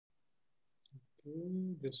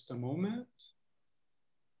Okay, just a moment.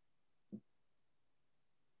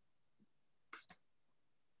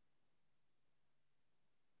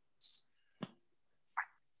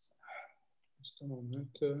 Just a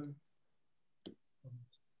moment.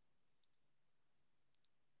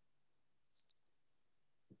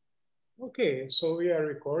 Okay, so we are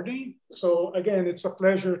recording. So again, it's a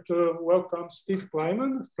pleasure to welcome Steve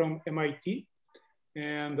Kleiman from MIT.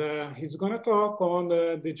 And he's going to talk on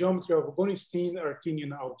the geometry of Gorenstein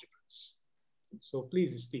Artinian Algebras. So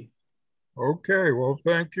please, Steve. Okay, well,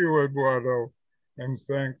 thank you, Eduardo. And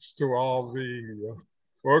thanks to all the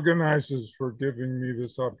organizers for giving me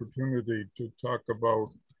this opportunity to talk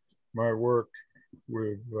about my work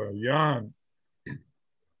with Jan.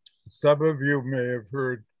 Some of you may have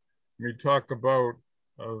heard me talk about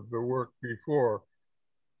the work before.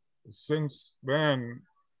 Since then,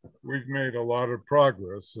 we've made a lot of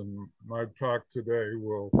progress, and my talk today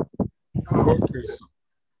will focus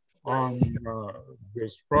on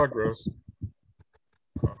this progress,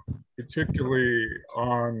 particularly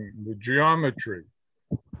on the geometry.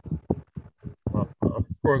 Of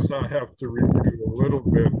course, I have to review a little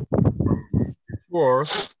bit from before,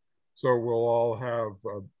 so we'll all have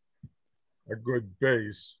a good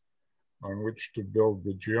base on which to build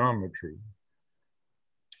the geometry.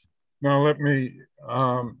 Now, let me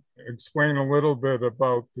explain a little bit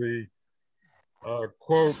about the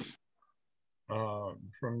quote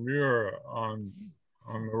from Muir on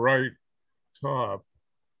the right top.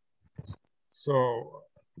 So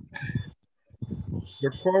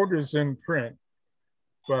the quote is in print,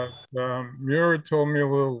 but Muir told me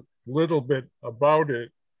a little bit about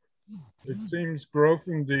it. It seems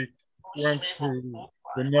Grothendieck went to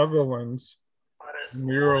the Netherlands in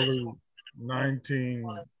the early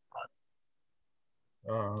 19...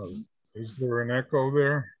 is there an echo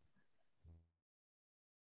there?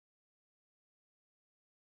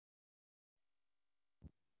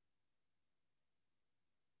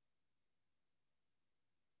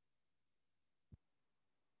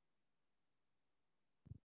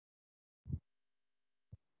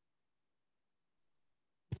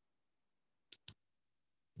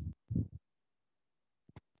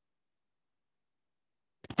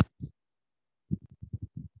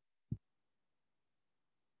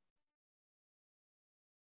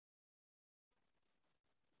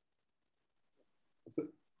 So,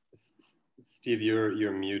 Steve,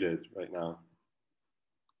 you're muted right now.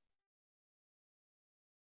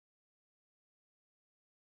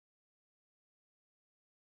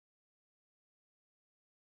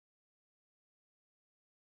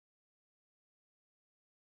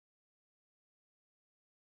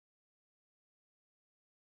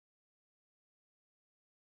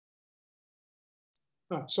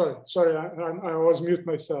 Oh, sorry, I was mute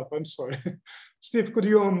myself. I'm sorry. Steve, could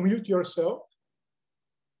you unmute yourself?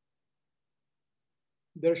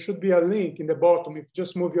 There should be a link in the bottom if you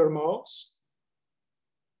just move your mouse.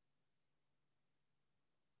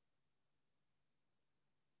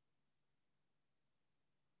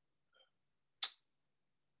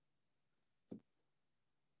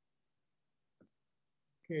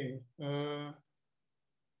 Okay.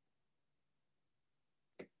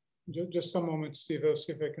 Just a moment, Steve. I'll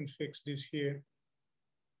see if I can fix this here.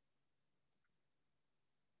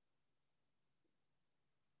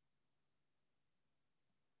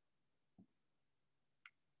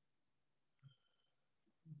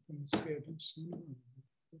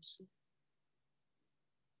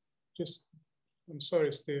 Just, I'm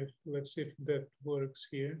sorry, Steve. Let's see if that works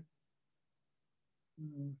here.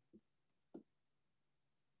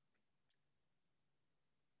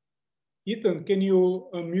 Ethan, can you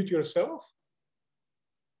unmute yourself?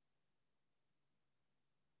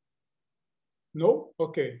 No?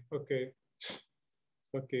 Okay, okay.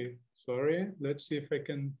 Okay, sorry. Let's see if I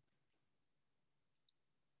can.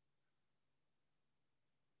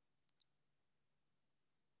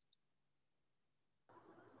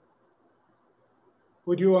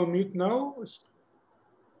 Would you unmute now?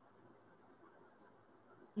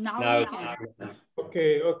 Now we can.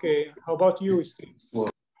 Okay, okay. How about you, Steve?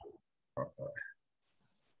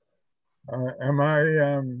 Am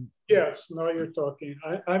I? Yes, now you're talking.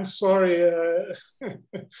 I'm sorry. I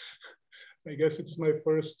guess it's my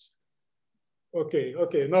first. Okay,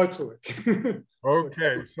 okay, now it's working.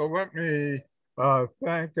 Okay, so let me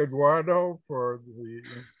thank Eduardo for the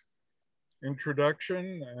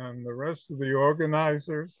introduction and the rest of the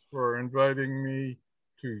organizers for inviting me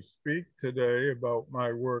to speak today about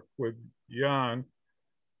my work with Jan.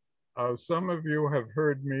 Some of you have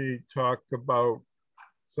heard me talk about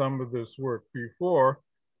some of this work before,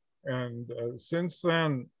 and since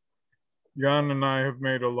then, Jan and I have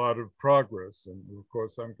made a lot of progress, and of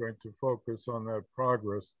course I'm going to focus on that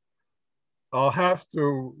progress. I'll have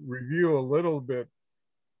to review a little bit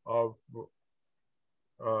of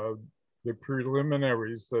the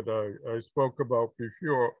preliminaries that I spoke about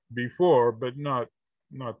before, but not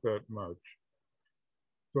that much.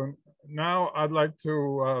 So now I'd like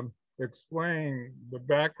to explain the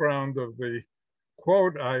background of the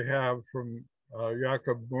quote I have from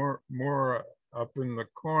Jakob Moore up in the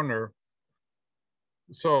corner.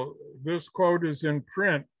 So this quote is in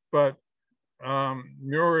print, but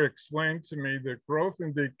Muir explained to me that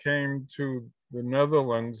Grothendieck came to the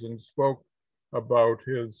Netherlands and spoke about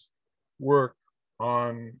his work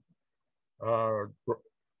on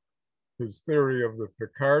his theory of the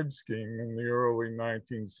Picard scheme in the early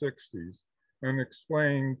 1960s, and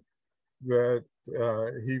explained that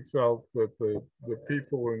he felt that the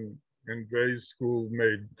people in Bayes' school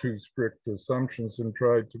made too strict assumptions and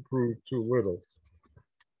tried to prove too little.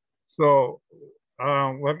 So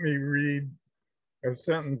let me read a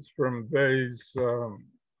sentence from Bayes'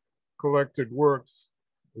 collected works,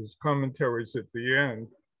 his commentaries at the end.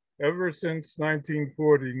 Ever since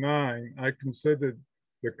 1949, I considered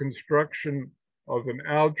the construction of an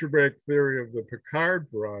algebraic theory of the Picard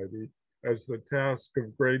variety as the task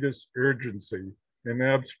of greatest urgency in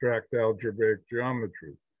abstract algebraic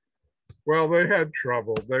geometry. Well, they had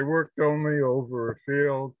trouble. They worked only over a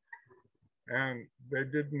field, and they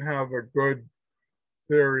didn't have a good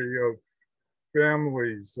theory of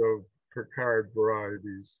families of Picard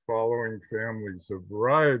varieties, following families of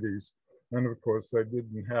varieties. And of course, they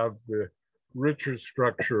didn't have the richer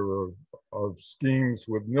structure of schemes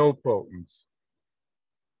with nilpotents.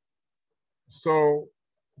 So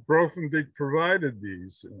Grothendieck provided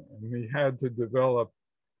these, and he had to develop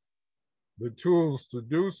the tools to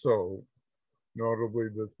do so, notably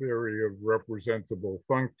the theory of representable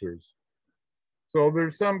functors. So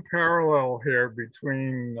there's some parallel here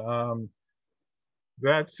between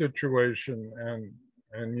that situation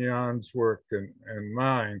and Jan's work and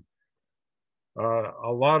mine.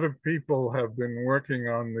 A lot of people have been working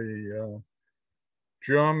on the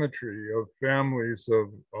geometry of families of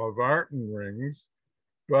Artin rings,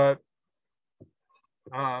 but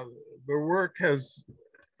the work has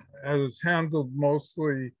handled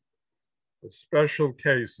mostly special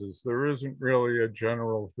cases. There isn't really a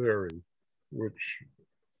general theory, which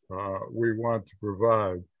we want to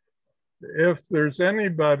provide. If there's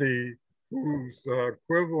anybody who's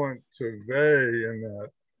equivalent to they in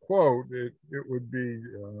that quote, it would be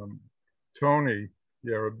Tony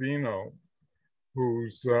Yarabino,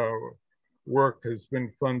 whose work has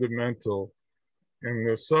been fundamental in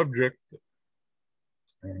the subject,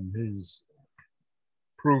 and he's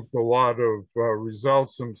proved a lot of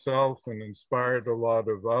results himself and inspired a lot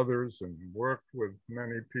of others and worked with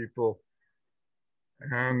many people,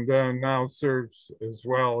 and now serves as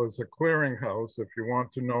well as a clearinghouse. If you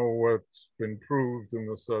want to know what's been proved in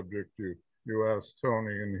the subject, you ask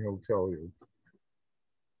Tony and he'll tell you.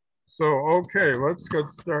 So, okay, let's get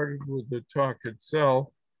started with the talk itself.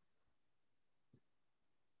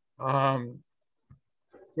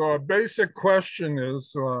 So a basic question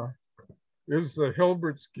is the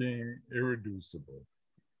Hilbert scheme irreducible?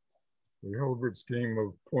 The Hilbert scheme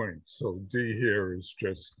of points. So D here is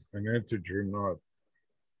just an integer, not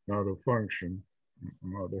a function,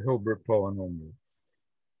 not a Hilbert polynomial.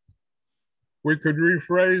 We could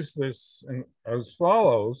rephrase this as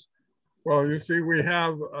follows. Well, you see, we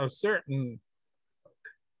have a certain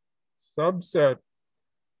subset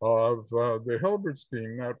of the Hilbert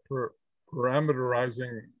scheme, that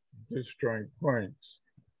parameterizing disjoint points.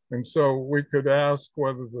 And so we could ask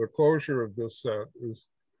whether the closure of this set is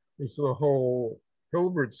the whole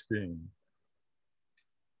Hilbert scheme,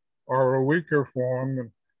 or a weaker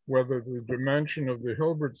form, whether the dimension of the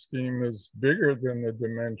Hilbert scheme is bigger than the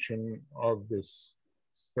dimension of this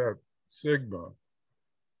set sigma.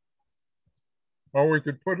 Or we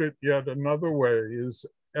could put it yet another way, is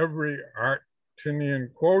every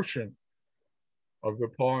Artinian quotient of the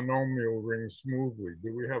polynomial ring smoothly?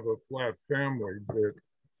 Do we have a flat family that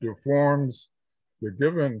deforms the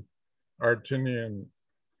given Artinian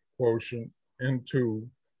quotient into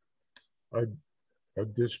a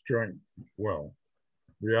disjoint, well,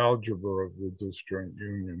 the algebra of the disjoint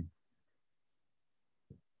union?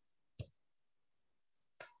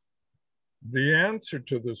 The answer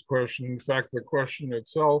to this question, in fact, the question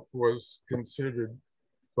itself was considered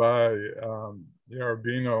by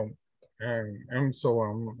Yarabino and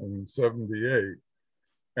Emsalem in '78.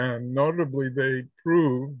 And notably, they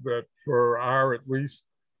proved that for R at least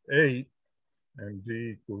 8, and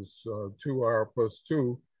D equals 2R plus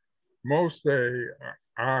 2, most A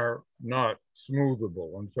are not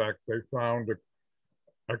smoothable. In fact, they found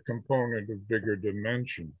a component of bigger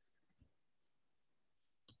dimension.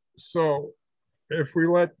 So if we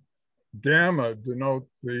let gamma denote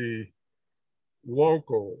the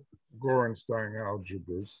local Gorenstein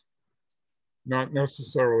algebras, not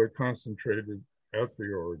necessarily concentrated at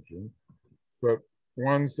the origin, but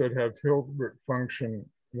ones that have Hilbert function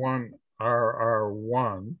 1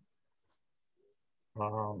 RR1,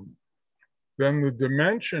 then the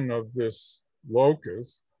dimension of this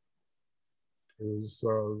locus is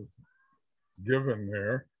given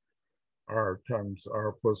there, R times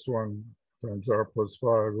R plus 1 times R plus 5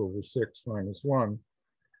 over 6 minus 1.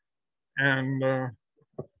 And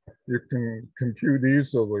you can compute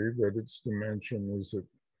easily that its dimension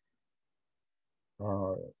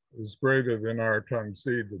is greater than R times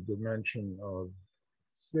C, the dimension of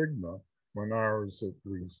sigma, when R is at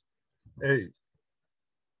least 8.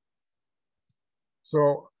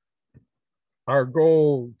 So our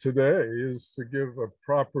goal today is to give a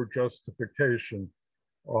proper justification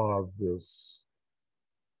of this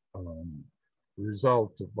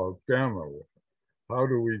result about gamma. How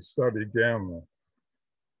do we study gamma?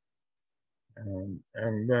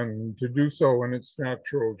 And then to do so in its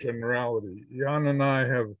natural generality. Jan and I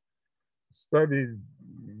have studied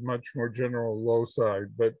much more general loci,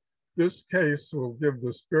 but this case will give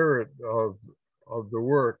the spirit of the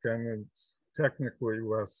work, and it's technically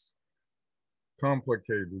less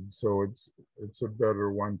complicated, so it's a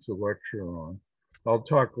better one to lecture on. I'll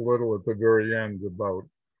talk a little at the very end about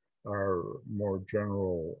our more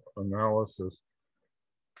general analysis.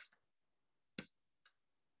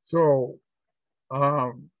 So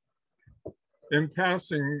in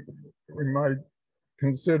passing, we might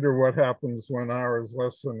consider what happens when R is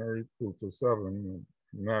less than or equal to 7,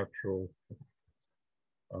 natural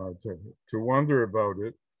to wonder about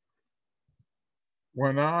it.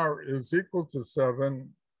 When R is equal to 7,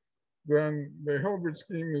 then the Hilbert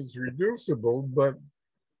scheme is reducible, but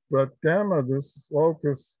gamma, this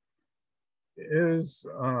locus, is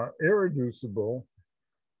irreducible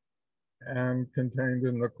and contained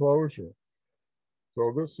in the closure.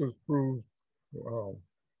 So this was proved, well,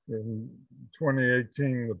 in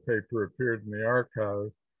 2018, the paper appeared in the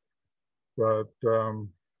archive, but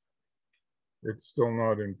it's still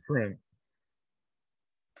not in print.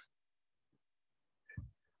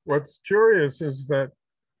 What's curious is that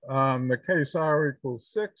the case R equals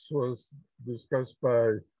 6 was discussed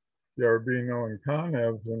by Yarbino and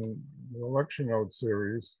Konev in the lecture note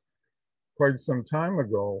series quite some time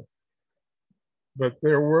ago, but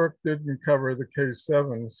their work didn't cover the case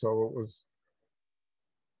 7, so it was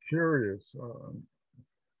curious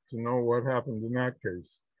to know what happened in that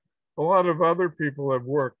case. A lot of other people have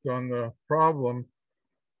worked on the problem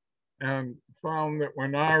and found that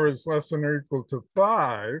when R is less than or equal to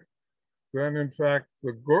 5, then in fact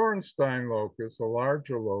the Gorenstein locus, a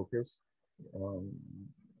larger locus,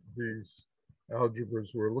 these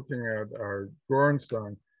algebras we're looking at are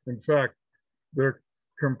Gorenstein. In fact, they're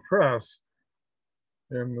compressed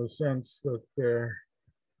in the sense that their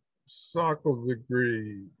Sockle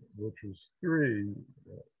degree, which is 3,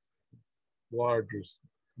 largest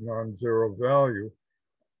non-zero value,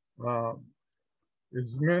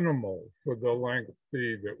 is minimal for the length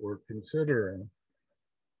d that we're considering.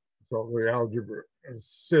 So the algebra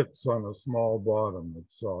sits on a small bottom of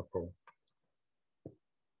Sockle.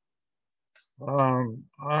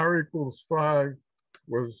 R equals 5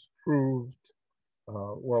 was proved,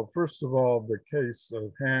 well, first of all, the case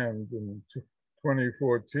of hand in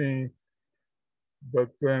 2014, but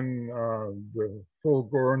then the full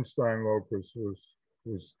Gorenstein locus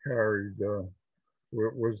was carried,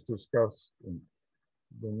 was discussed in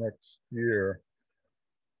the next year.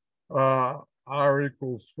 R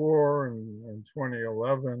equals 4 in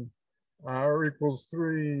 2011. R equals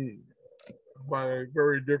 3 by a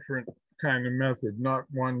very different kind of method, not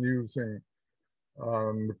one using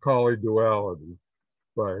Macaulay duality,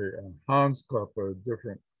 by Jan Kleppe, a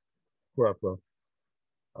different Kleppe,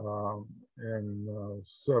 in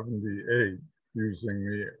 78, using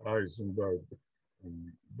the Eisenberg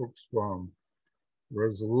and Buchsbaum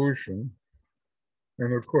resolution.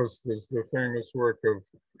 And of course, there's the famous work of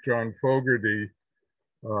John Fogarty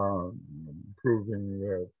proving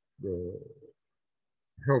that the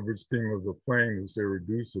Hilbert scheme of the plane is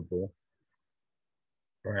irreducible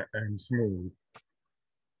and smooth.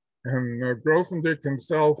 And Grothendieck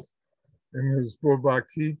himself, in his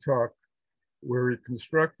Bourbaki talk, where he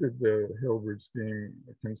constructed the Hilbert scheme,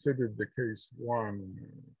 considered the case 1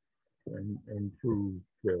 and proved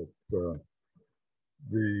that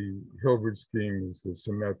the Hilbert scheme is the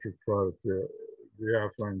symmetric product. The the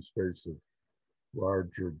affine space of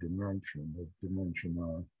larger dimension, of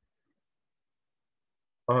dimension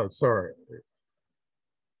R. Sorry,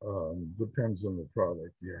 depends on the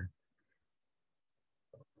product, yeah.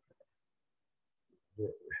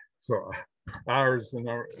 So R is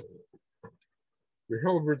the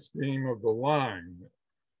Hilbert scheme of the line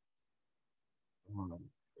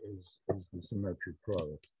is the symmetric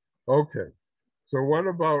product. Okay, so what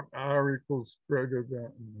about R equals greater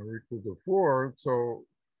than or equal to 4? So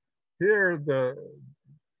here the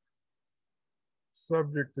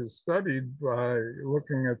subject is studied by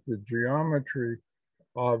looking at the geometry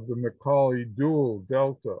of the Macaulay dual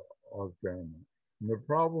delta of gamma. And the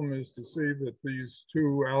problem is to see that these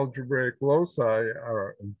two algebraic loci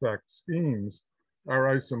are, in fact, schemes,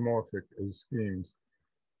 are isomorphic as schemes.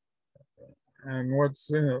 And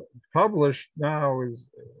what's published now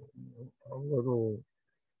is a little,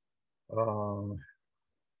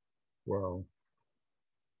 well,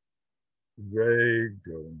 vague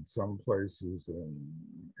in some places and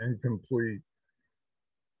incomplete.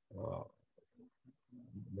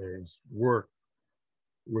 There's work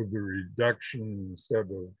with the reduction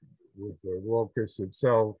instead of with the locus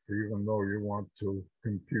itself, even though you want to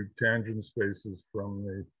compute tangent spaces from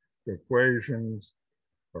the equations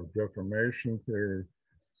or deformation theory.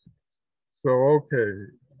 So, okay,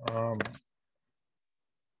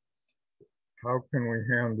 how can we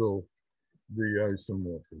handle the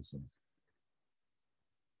isomorphisms?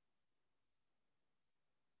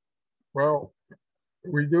 Well,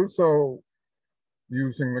 we do so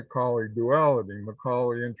using Macaulay duality.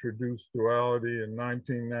 Macaulay introduced duality in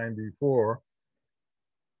 1994.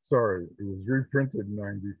 Sorry, it was reprinted in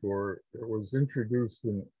 94. It was introduced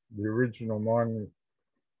in the original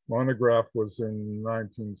monograph was in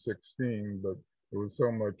 1916, but there was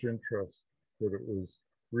so much interest that it was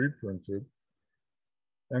reprinted.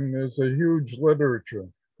 And there's a huge literature,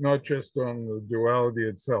 not just on the duality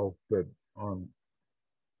itself, but on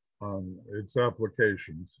its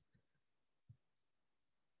applications.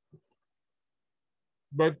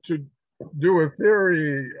 But to do a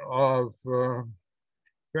theory of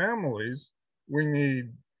families, we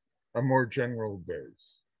need a more general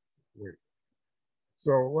base.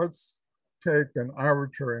 So let's take an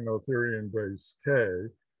arbitrary Noetherian base K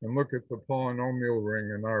and look at the polynomial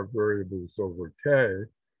ring in our variables over K.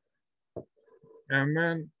 And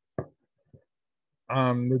then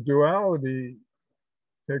the duality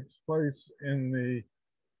takes place in the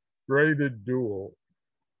graded dual.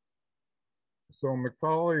 So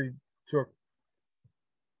Macaulay took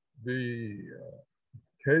the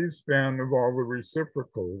K-span of all the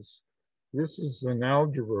reciprocals. This is an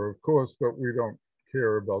algebra, of course, but we don't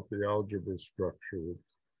care about the algebra structure.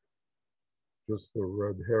 It's just the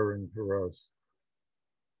red herring for us.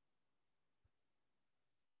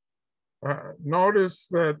 Notice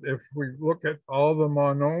that if we look at all the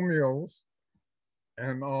monomials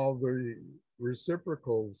and all the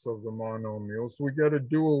reciprocals of the monomials, we get a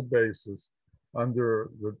dual basis under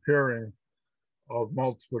the pairing of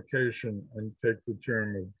multiplication and take the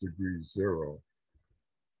term of degree 0.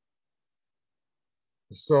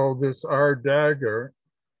 So this R dagger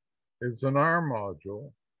is an R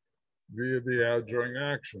module via the adjoint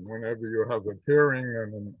action. Whenever you have a pairing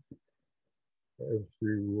and if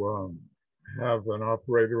you have an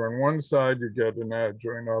operator on one side, you get an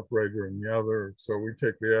adjoint operator on the other. So we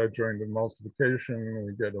take the adjoint of multiplication and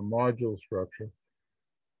we get a module structure.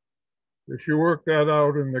 If you work that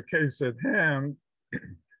out in the case at hand,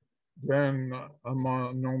 then a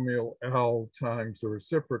monomial L times the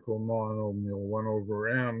reciprocal monomial 1 over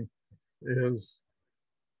M is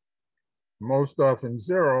most often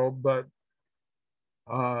 0, but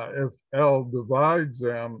if L divides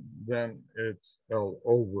M, then it's L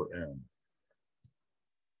over M.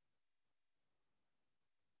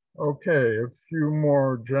 Okay, a few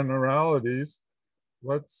more generalities.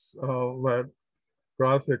 Let's let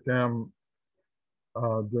Gothic M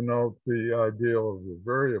denote the ideal of the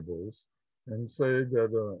variables and say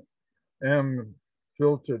that M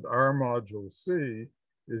filtered R module C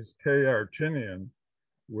is K Artinian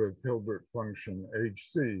with Hilbert function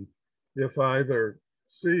HC if either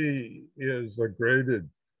C is a graded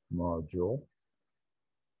module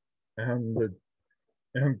and the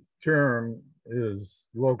nth term is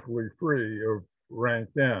locally free of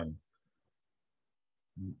rank n.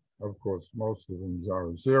 Of course, most of them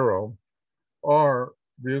are 0. Or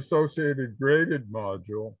the associated graded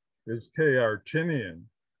module is K Artinian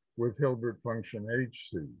with Hilbert function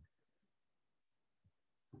HC.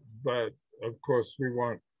 But of course, we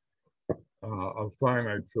want a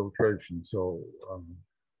finite filtration, so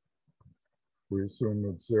we assume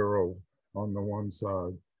it's 0 on the one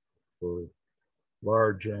side for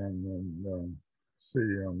large n and c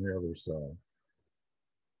on the other side.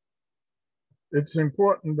 It's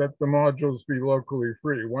important that the modules be locally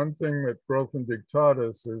free. One thing that Grothendieck taught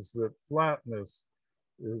us is that flatness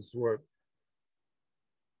is what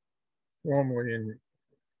formally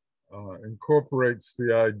incorporates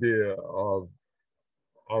the idea of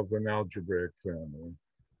an algebraic family.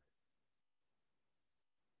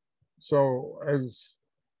 So as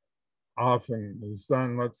often is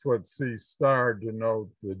done, let's let C star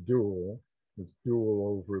denote the dual. It's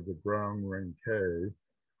dual over the Brown ring K,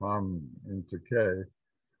 into K.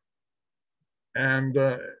 And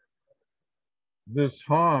this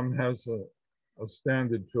HOM has a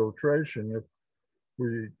standard filtration. If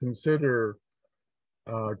we consider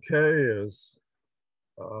K as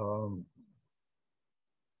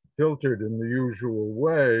filtered in the usual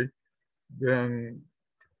way, then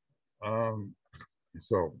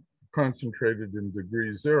so concentrated in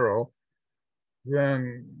degree 0,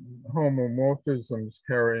 then homomorphisms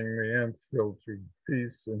carrying the nth filtered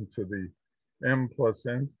piece into the m plus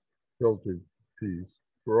nth filtered piece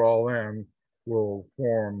for all n will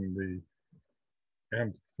form the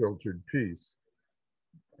nth filtered piece.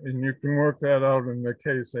 And you can work that out in the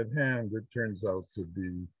case at hand. It turns out to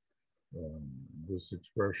be this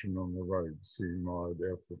expression on the right, C mod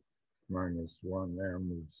f minus 1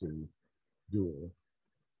 m is the dual.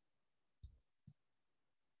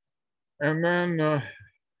 And then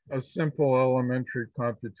a simple elementary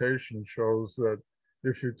computation shows that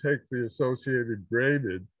if you take the associated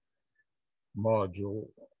graded module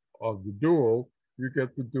of the dual, you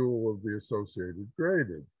get the dual of the associated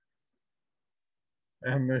graded.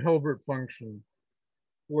 And the Hilbert function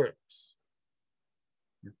flips.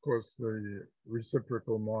 Of course, the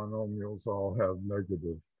reciprocal monomials all have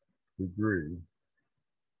negative degree.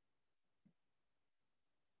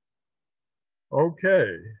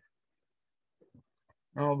 Okay.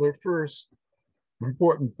 Now, the first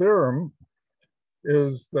important theorem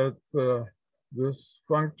is that this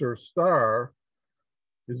functor star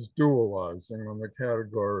is dualizing on the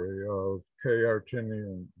category of K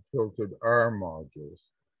Artinian filtered R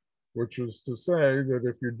modules, which is to say that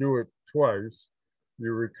if you do it twice,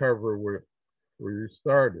 you recover where you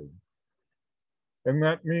started. And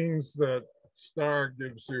that means that star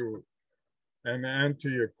gives you an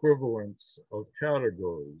anti-equivalence of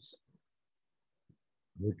categories.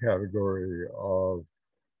 The category of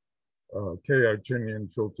K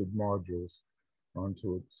Artinian filtered modules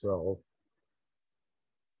onto itself.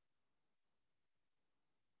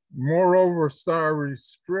 Moreover, star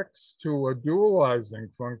restricts to a dualizing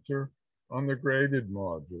functor on the graded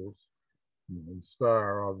modules. And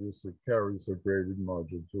star obviously carries a graded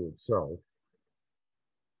module to itself.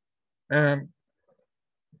 And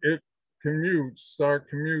it commutes, star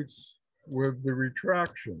commutes with the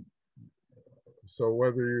retraction. So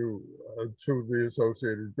whether you, to the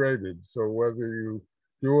associated graded, so whether you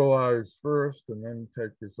dualize first and then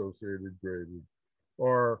take associated graded,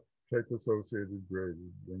 or take associated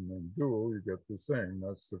graded and then dual, you get the same.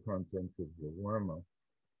 That's the content of the lemma.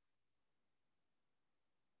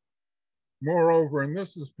 Moreover, and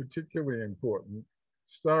this is particularly important,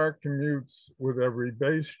 star commutes with every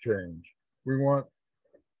base change. We want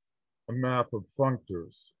a map of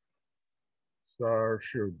functors. Star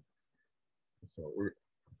should, so we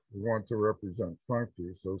want to represent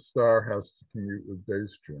functors, so star has to commute with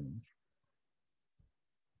base change.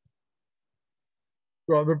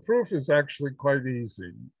 Well, the proof is actually quite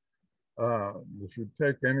easy. If you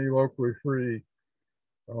take any locally free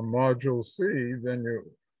module C, then you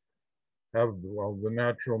have, well, the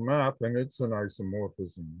natural map, and it's an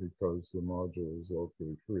isomorphism because the module is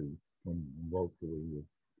locally free. And locally,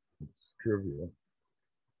 it's trivial.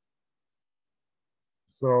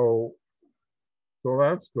 So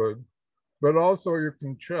that's good. But also you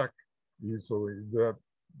can check easily that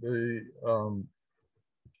the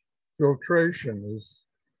filtration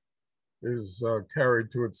is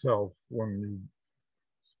carried to itself when you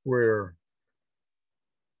square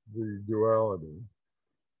the duality.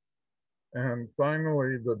 And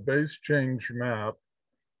finally, the base change map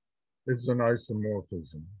is an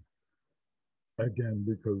isomorphism. Again,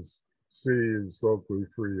 because C is locally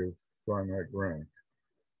free of finite rank.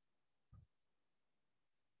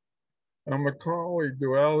 Now, Macaulay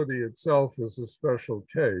duality itself is a special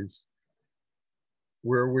case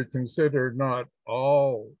where we consider not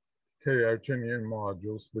all K Artinian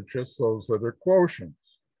modules, but just those that are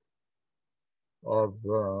quotients of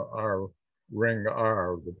our ring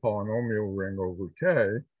R, the polynomial ring over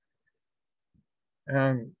K.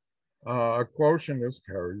 And a quotient is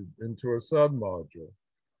carried into a submodule,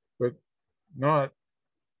 but not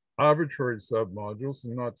arbitrary submodules,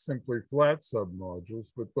 and not simply flat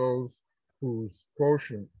submodules, but those whose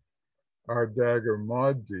quotient R dagger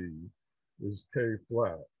mod D is K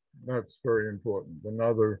flat. That's very important.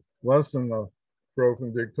 Another lesson of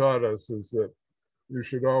Grothendieck taught us is that you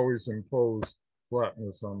should always impose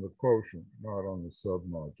flatness on the quotient, not on the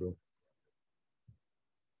submodule.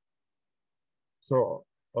 So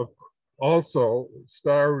also,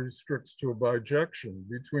 star restricts to a bijection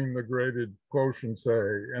between the graded quotients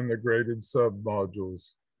A and the graded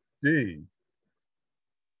submodules D.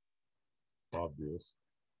 Obvious.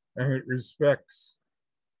 And it respects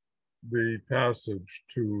the passage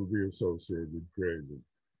to the associated graded.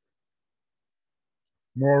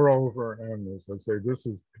 Moreover, and as I say, this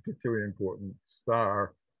is particularly important,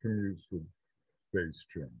 star commutes with base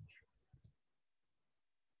change.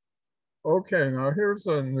 Okay, now here's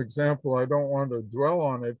an example. I don't want to dwell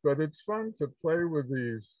on it, but it's fun to play with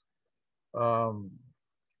these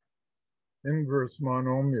inverse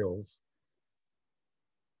monomials.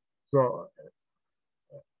 So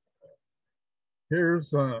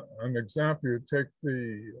here's an example. You take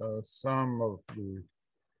the sum of the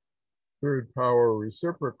third power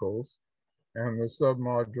reciprocals and the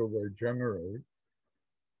submodule they generate.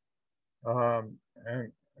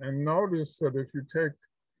 And notice that if you take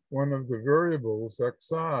one of the variables,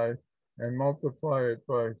 xi, and multiply it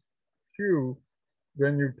by q,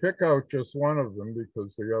 then you pick out just one of them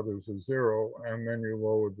because the others are 0, and then you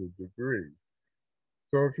lower the degree.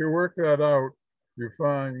 So if you work that out, you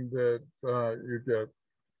find that you get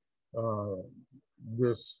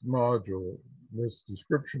this module, this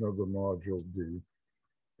description of the module D.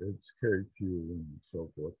 It's KQ and so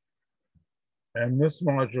forth. And this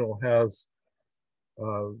module has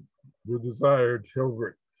the desired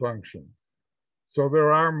Hilbert function. So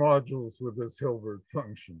there are modules with this Hilbert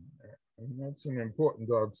function, and that's an important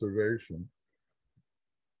observation.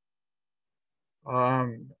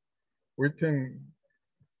 We can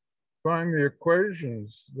find the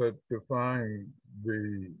equations that define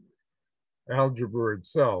the algebra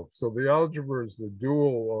itself. So the algebra is the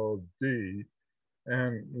dual of D,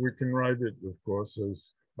 and we can write it, of course,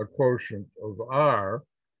 as a quotient of R.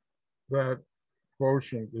 That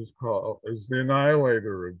quotient is the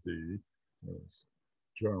annihilator of D. It's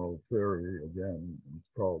general theory, again, it's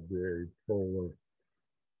called the apolar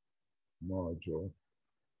module.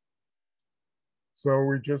 So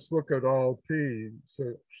we just look at all P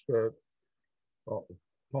such that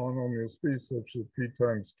polynomials P such that P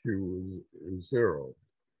times Q is 0.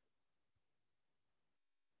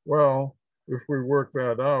 Well, if we work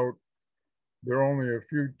that out, there are only a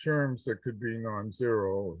few terms that could be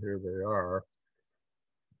non-zero. Here they are.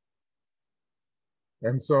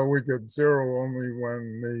 And so we get 0 only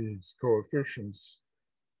when these coefficients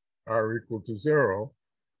are equal to 0.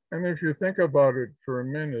 And if you think about it for a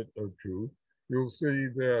minute or two, you'll see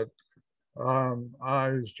that I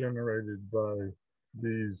is generated by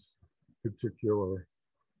these particular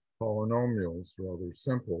polynomials, rather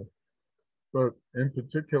simple. But in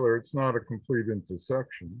particular, it's not a complete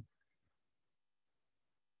intersection.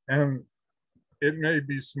 And it may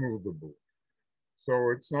be smoothable. So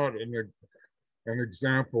it's not an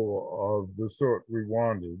example of the sort we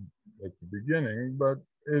wanted at the beginning, but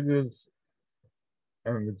it is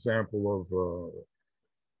an example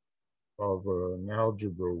of an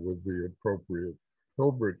algebra with the appropriate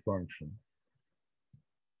Hilbert function.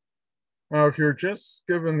 Now, if you're just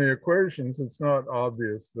given the equations, it's not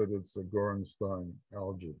obvious that it's a Gorenstein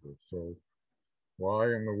algebra. So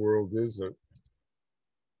why in the world is it?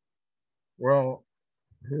 Well,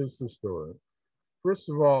 here's the story. First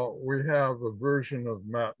of all, we have a version of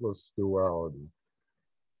Macaulay duality.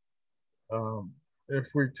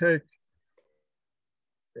 If we take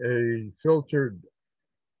a filtered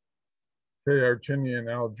Artinian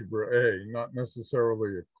algebra A, not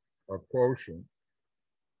necessarily a quotient,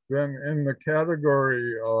 then in the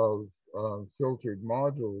category of filtered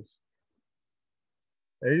modules,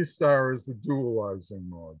 A star is the dualizing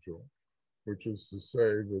module, which is to say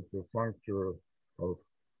that the functor of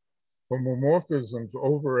homomorphisms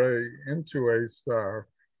over A into A star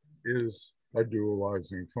is a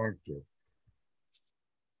dualizing functor.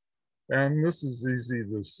 And this is easy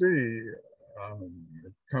to see.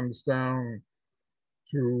 It comes down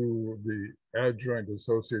to the adjoint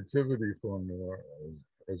associativity formula,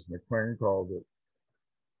 as McLean called it,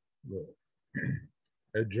 the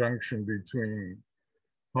adjunction between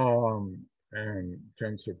Hom and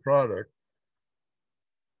tensor product.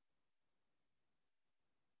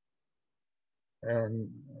 And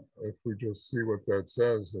if we just see what that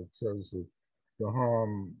says, it says that the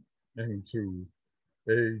Hom into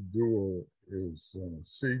A dual is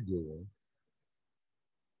C dual.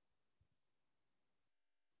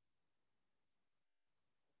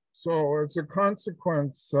 So as a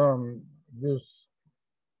consequence, this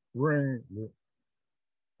ring,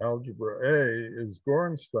 algebra A, is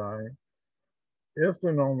Gorenstein if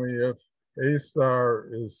and only if A star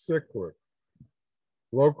is cyclic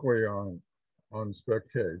locally on spec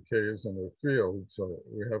K. K isn't a field, so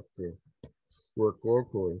we have to work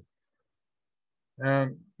locally.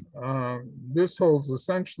 And this holds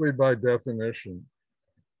essentially by definition.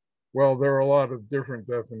 Well, there are a lot of different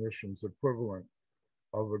definitions equivalent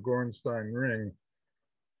of a Gorenstein ring.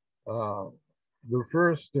 The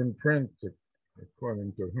first in print,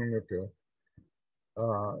 according to Hunicke,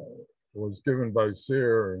 was given by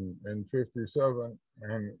Sear in 57,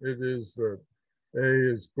 and it is that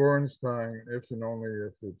A is Gorenstein if and only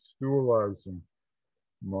if its dualizing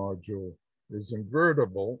module is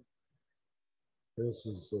invertible. This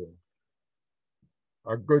is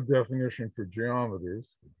a good definition for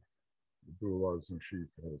geometries. The dualizing sheaf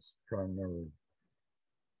has primary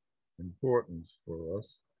importance for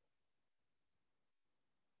us.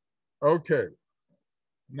 Okay,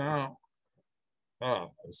 now,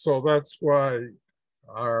 so that's why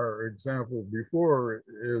our example before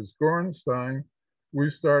is Gorenstein. We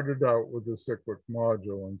started out with a cyclic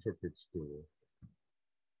module and took its dual.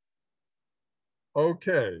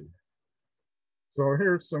 Okay, so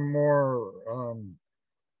here's some more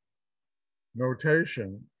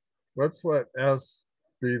notation. Let's let S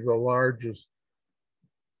be the largest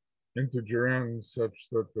integer n such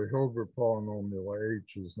that the Hilbert polynomial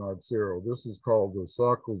h is not 0. This is called the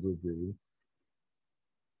Sockle degree.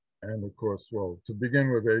 And of course, well, to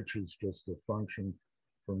begin with, h is just a function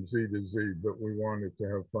from z to z, but we want it to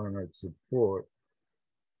have finite support.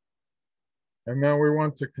 And now we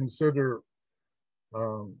want to consider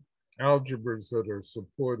algebras that are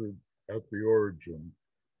supported at the origin.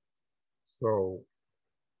 So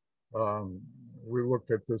we look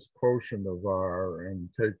at this quotient of R and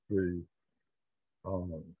take the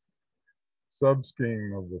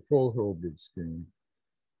subscheme of the full Hilbert scheme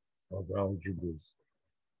of algebras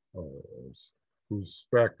whose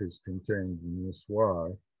spec is contained in this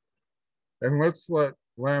Y. And let's let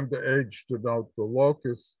lambda h denote the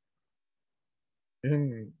locus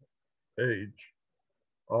in H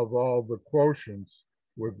of all the quotients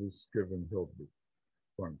with this given Hilbert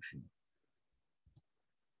function.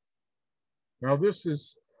 Now this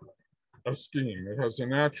is a scheme. It has a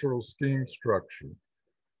natural scheme structure.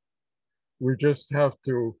 We just have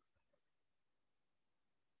to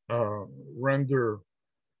render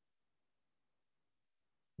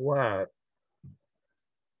flat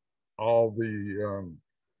all the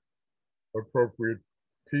appropriate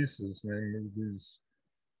pieces, namely these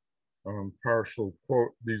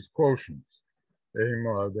these quotients, A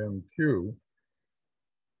mod MQ.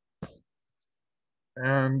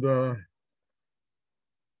 And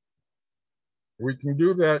we can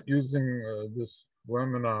do that using this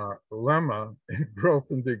lemma in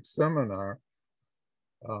Grothendieck's seminar,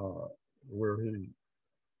 where he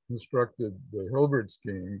constructed the Hilbert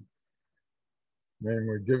scheme,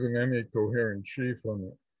 namely given any coherent sheaf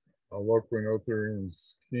on a locally Noetherian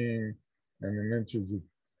scheme and an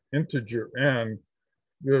integer n,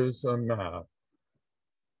 there's a map.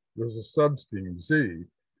 There's a subscheme Z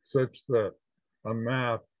such that a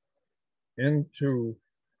map into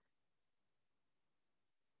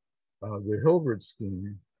the Hilbert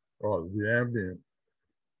scheme, or the ambient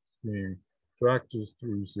scheme, factors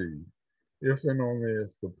through Z, if and only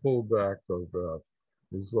if the pullback of F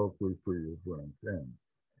is locally free of rank n.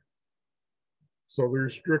 So the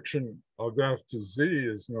restriction of F to Z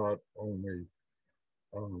is not only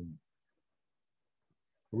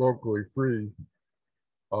locally free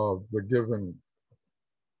of the given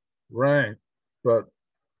rank, but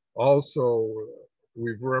also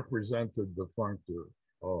we've represented the functor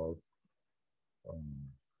of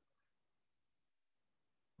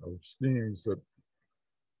schemes that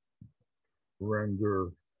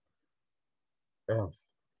render F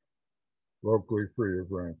locally free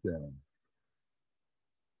of rank n.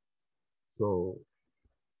 So,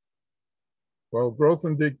 well,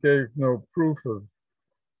 Grothendieck gave no proof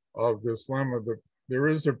of this lemma, but there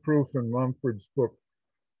is a proof in Mumford's book,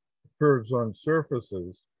 Curves on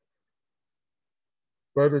Surfaces,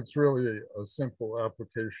 but it's really a simple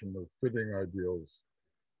application of fitting ideals,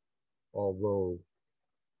 although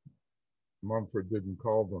Mumford didn't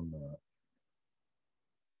call them that.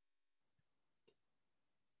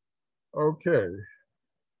 Okay.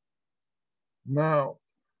 Now,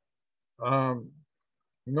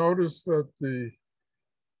 notice that the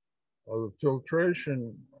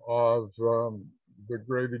filtration of the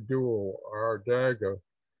graded dual R dagger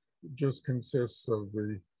just consists of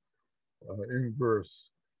the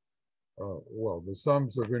inverse well, the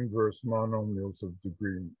sums of inverse monomials of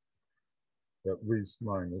degree at least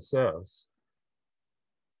minus s,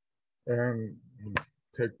 and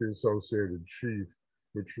take the associated sheaf,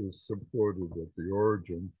 which is supported at the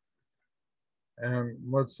origin. And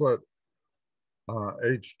let's let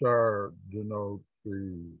H star denote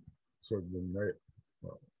the sort of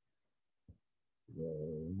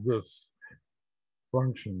this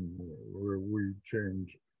function where we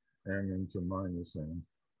change n into minus n.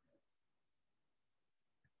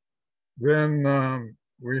 Then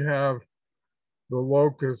we have the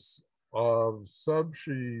locus of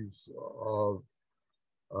subsheaves of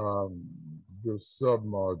the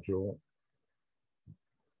submodule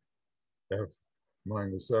f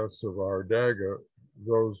minus s of our dagger,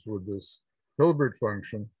 those with this Hilbert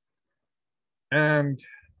function. And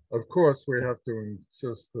of course, we have to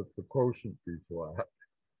insist that the quotient be flat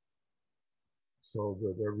so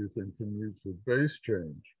that everything commutes with base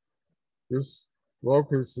change. This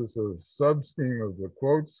locus is a subscheme of the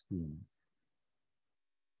quote scheme.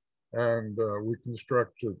 And we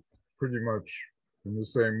construct it pretty much in the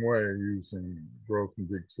same way using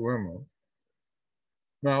Grothendieck's lemma.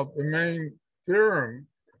 Now, the main theorem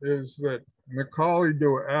is that Macaulay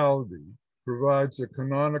duality provides a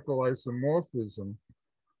canonical isomorphism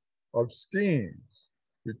of schemes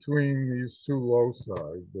between these two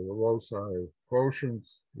loci, the loci of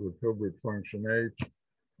quotients with Hilbert function H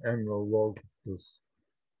and the locus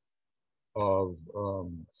of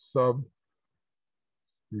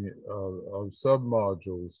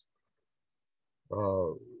submodules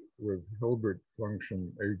with Hilbert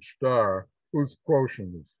function H star, whose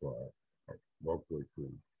quotient is flat, locally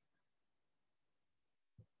free.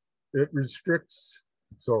 It restricts,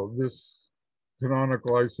 so this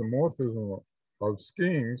canonical isomorphism of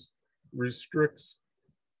schemes restricts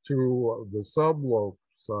to the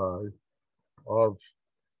subloci of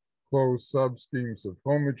closed subschemes of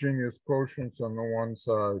homogeneous quotients on the one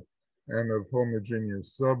side and of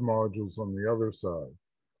homogeneous submodules on the other side.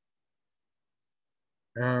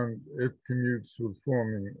 And it commutes with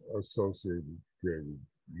forming associated graded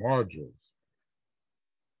modules.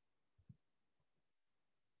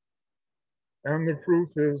 And the proof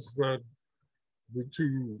is that the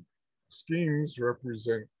two schemes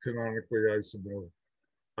represent canonically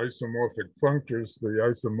isomorphic functors, the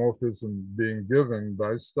isomorphism being given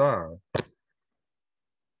by star.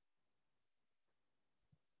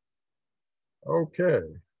 Okay.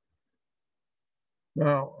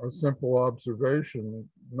 Now, a simple observation.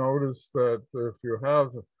 Notice that if you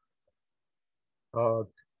have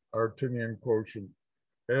Artinian quotient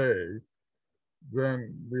A,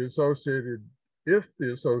 then the associated, if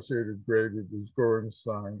the associated graded is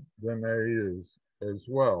Gorenstein, then A is as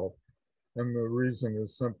well. And the reason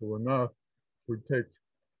is simple enough. If we take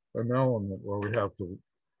an element, well, we have to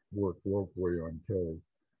work locally on K.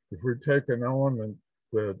 If we take an element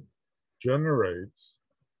that generates,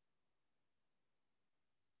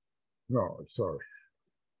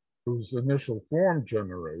 whose initial form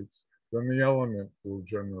generates, then the element will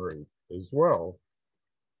generate as well.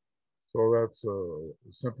 So that's a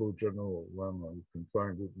simple general lemma. You can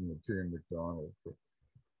find it in the T and McDonald.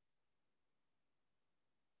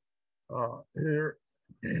 Here,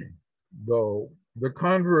 though, the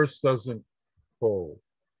converse doesn't hold.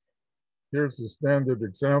 Here's the standard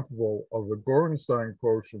example of a Gorenstein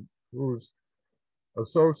quotient whose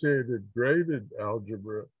associated graded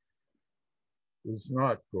algebra is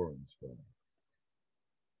not Gorenstein.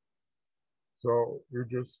 So you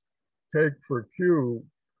just take for Q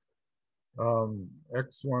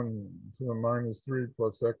x1 to the minus 3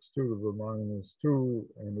 plus x2 to the minus 2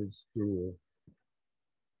 and its dual.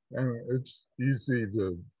 And it's easy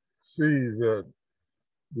to see that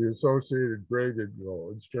the associated graded,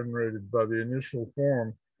 well, it's generated by the initial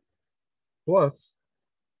form plus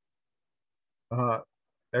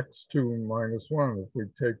x2 minus 1. If we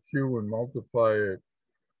take q and multiply it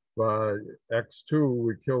by x2,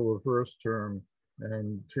 we kill the first term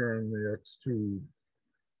and turn the x2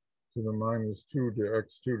 to the minus 2 to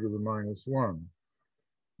x2 to the minus 1.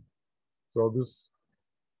 So this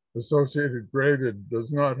associated graded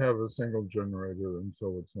does not have a single generator, and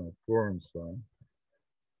so it's not Gorenstein.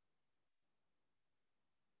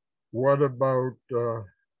 What about,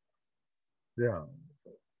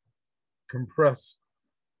 compressed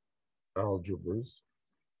algebras?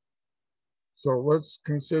 So let's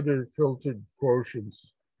consider filtered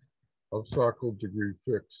quotients of Sockle degree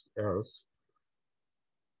fixed S.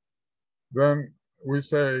 Then we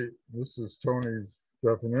say, this is Tony's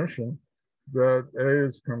definition, that A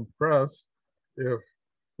is compressed if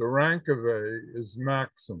the rank of A is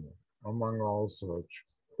maximal among all such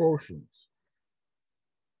quotients.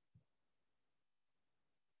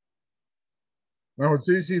 Now it's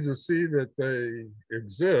easy to see that they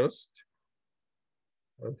exist.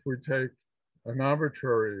 If we take an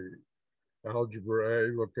arbitrary algebra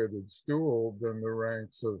A, look at its dual, then the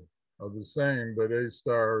ranks are the same, but A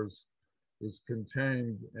stars is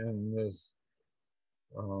contained in this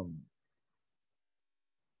A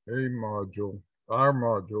module, R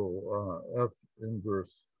module, F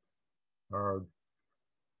inverse R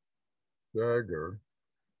dagger,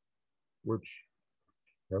 which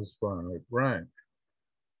has finite rank.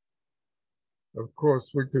 Of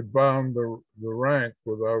course, we could bound the rank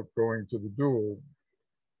without going to the dual,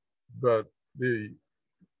 but the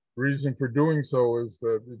reason for doing so is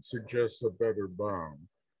that it suggests a better bound.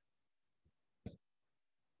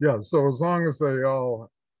 Yeah, so as long as they all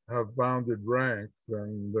have bounded rank,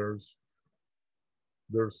 then there's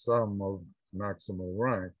some of maximal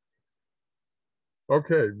rank.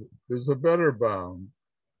 Okay, there's a better bound.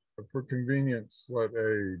 For convenience, let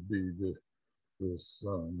A be this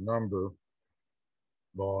number,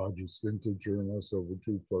 the largest integer in S over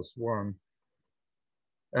 2 plus 1.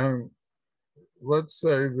 And let's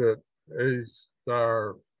say that A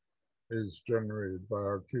star is generated by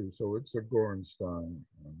RQ, so it's a Gorenstein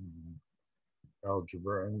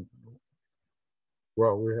algebra. And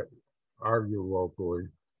well, we argue locally.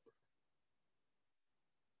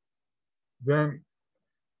 Then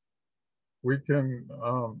we can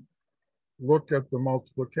look at the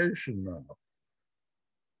multiplication now.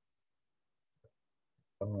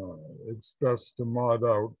 It's best to mod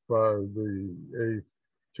out by the 8th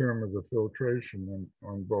term of the filtration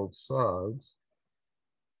on both sides.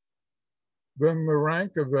 Then the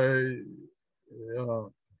rank of A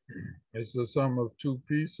is the sum of two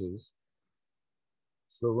pieces.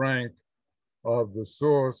 It's the rank of the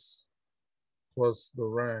source plus the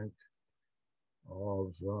rank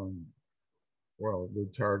of, well, the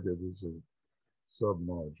target is a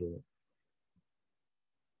submodule.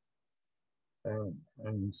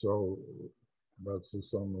 And so that's the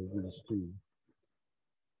sum of these two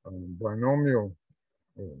binomial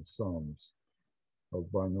sums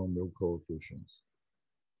of binomial coefficients.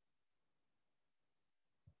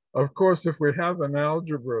 Of course, if we have an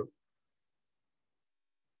algebra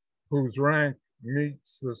whose rank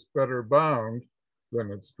meets this better bound,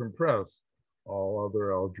 then it's compressed. All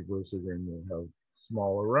other algebras are going to have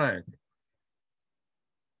smaller rank.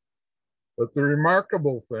 But the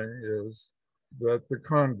remarkable thing is that the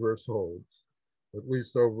converse holds, at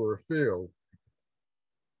least over a field.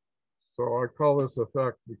 So I call this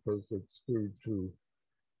effect because it's due to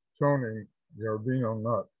Tony Yarbino,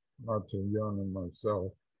 not to Jan and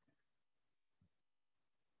myself.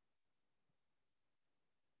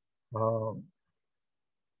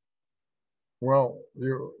 Well,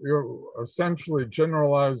 you essentially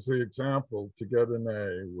generalize the example to get an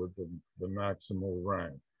A with the maximal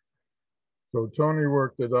rank. So Tony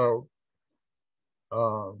worked it out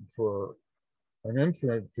for an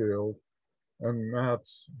infinite field, and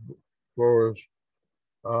Matt's Boris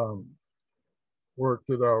worked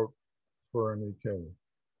it out for an EK.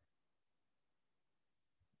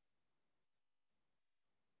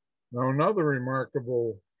 Now, another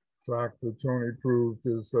remarkable fact that Tony proved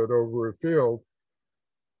is that over a field,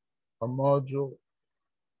 a module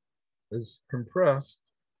is compressed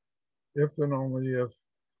if and only if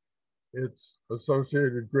its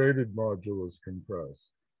associated graded module is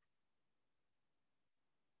compressed.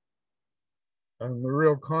 And the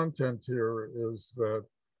real content here is that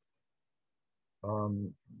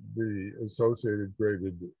the associated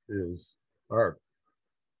graded is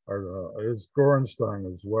is Gorenstein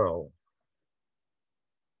as well,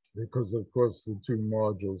 because of course the two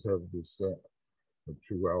modules have the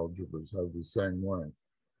two algebras have the same length.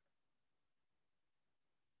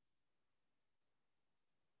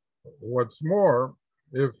 What's more,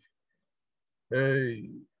 if A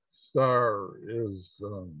star is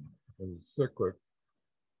cyclic,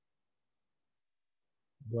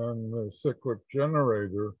 then the cyclic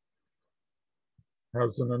generator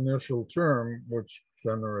has an initial term which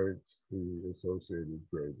generates the associated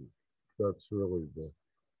gradient. That's really the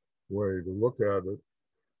way to look at it.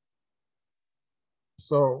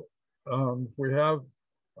 So if we have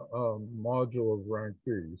a module of rank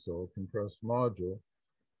B, so a compressed module,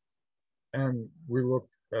 and we look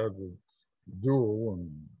at its dual and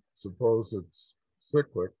suppose it's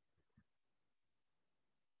cyclic,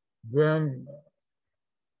 then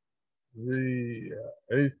the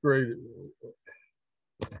 8th grade,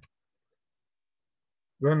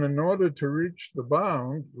 then in order to reach the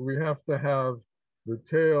bound, we have to have the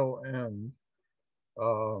tail end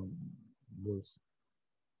of the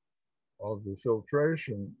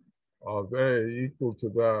filtration of A equal to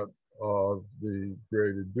that of the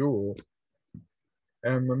graded dual.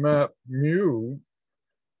 And the map mu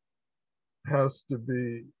has to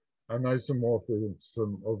be an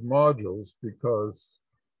isomorphism of modules because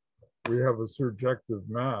we have a surjective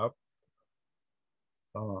map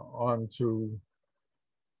onto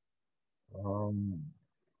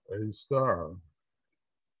a star.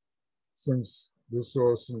 Since the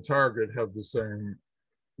source and target have the same,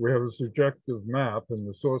 we have a surjective map and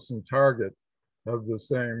the source and target have the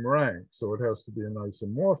same rank. So it has to be an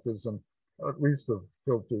isomorphism, at least of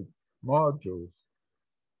filtered modules.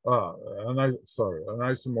 An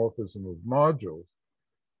isomorphism of modules.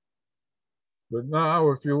 But now,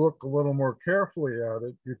 if you look a little more carefully at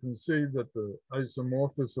it, you can see that the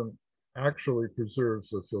isomorphism actually preserves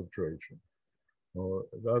the filtration. Well,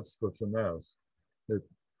 that's the finesse. It's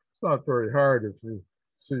not very hard if you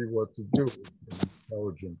see what to do with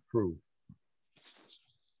intelligent proof.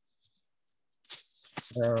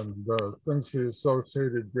 And since the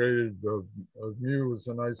associated grade of mu is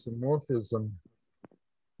an isomorphism,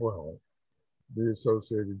 well, the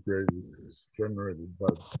associated grade is generated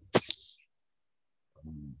by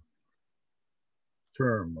the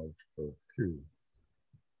term of Q.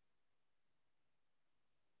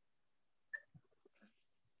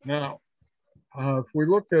 Now, if we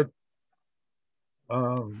look at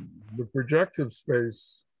the projective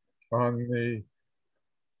space on the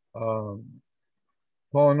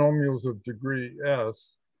polynomials of degree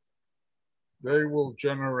S, they will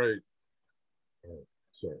generate,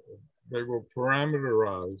 they will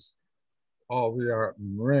parameterize all the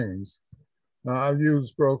Artin rings. Now, I've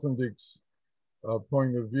used Grothendieck's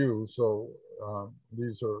point of view, so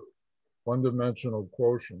these are one-dimensional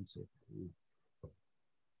quotients. If you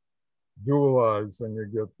dualize, then you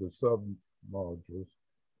get the submodules.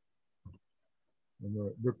 And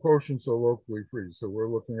the quotients are locally free, so we're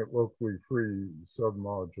looking at locally free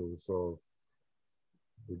submodules of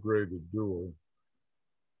the graded dual.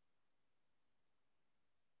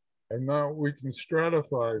 And now we can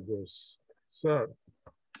stratify this set.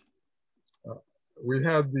 We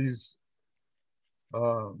had these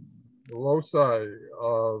loci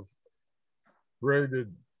of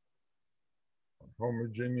graded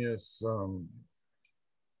homogeneous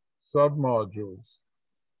submodules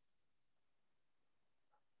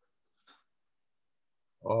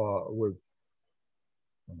with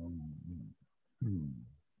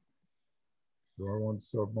do I want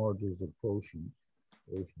submodules of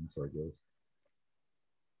quotients, I guess.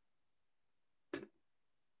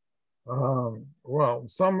 Well,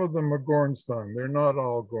 some of them are Gorenstein. They're not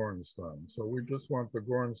all Gorenstein. So we just want the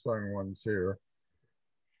Gorenstein ones here.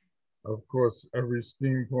 Of course, every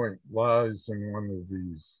scheme point lies in one of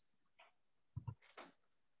these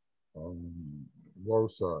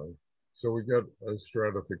loci. So we get a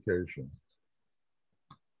stratification.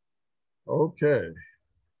 Okay.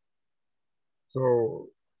 So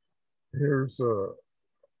here's a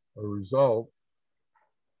result.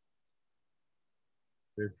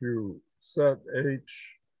 If you set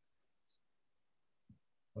H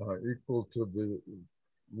equal to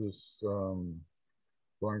this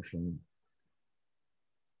function,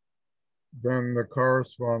 then the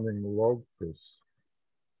corresponding locus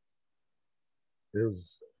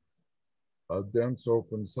is a dense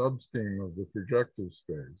open subscheme of the projective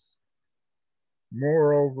space.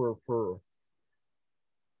 Moreover, for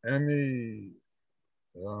any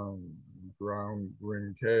ground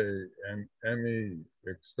ring K and any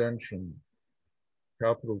extension,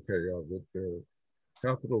 capital K of it, the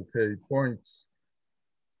capital K points,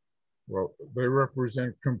 well, they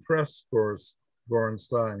represent compressed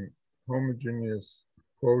Gorenstein homogeneous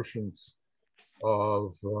quotients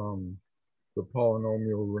of the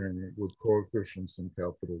polynomial ring with coefficients in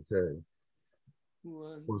capital K.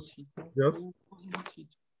 Yes?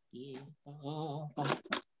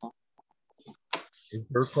 Is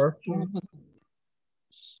there a question?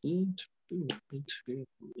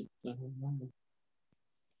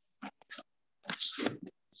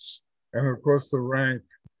 And of course, the rank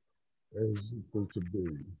is equal to B.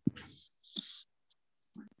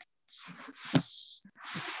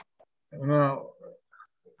 Now,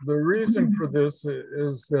 the reason for this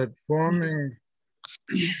is that forming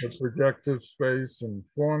the projective space and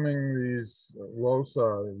forming these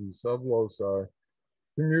loci, these subloci,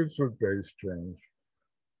 commutes with base change.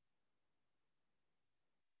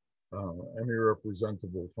 Any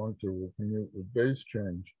representable functor will commute with base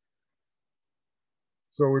change.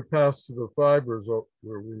 So we pass to the fibers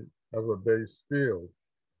where we have a base field.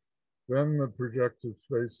 Then the projective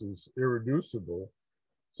space is irreducible.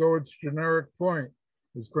 So its generic point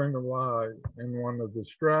is going to lie in one of the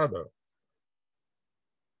strata.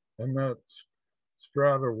 And that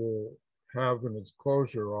strata will have in its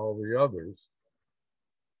closure all the others.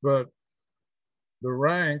 but the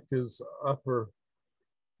rank is upper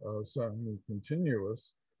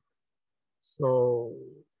semi-continuous. So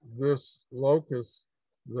this locus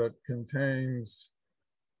that contains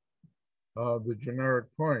the generic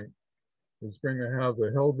point is going to have a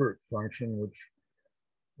Hilbert function, which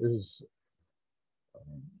is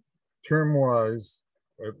termwise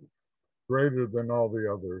greater than all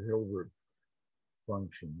the other Hilbert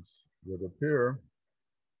functions that appear.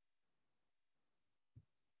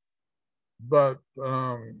 But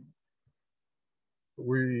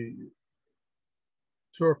we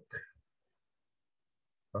took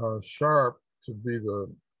sharp to be the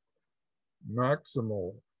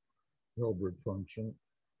maximal Hilbert function.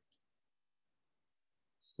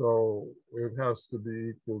 So it has to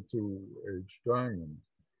be equal to H diamond.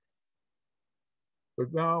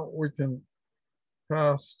 But now we can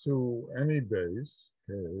pass to any base,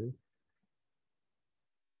 K,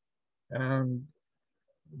 and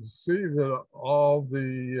see that all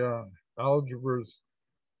the algebras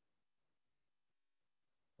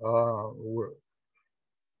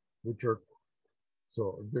which are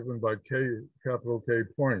so given by K, capital K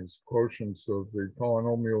points, quotients of the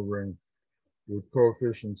polynomial ring with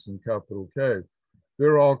coefficients in capital K,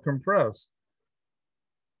 they're all compressed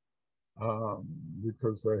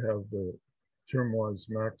because they have the termwise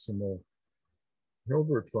maximal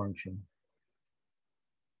Hilbert function.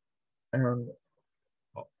 And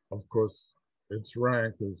of course, its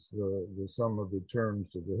rank is the sum of the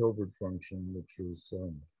terms of the Hilbert function, which is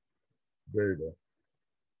beta.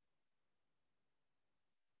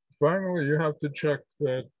 Finally, you have to check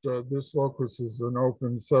that this locus is an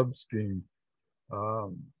open subscheme.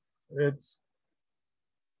 It's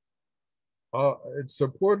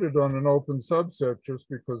supported on an open subset just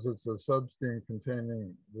because it's a subscheme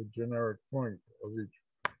containing the generic point of each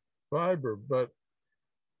fiber, but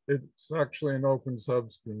it's actually an open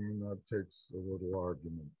subscheme, and that takes a little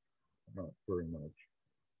argument, not very much.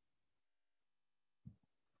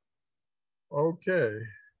 Okay.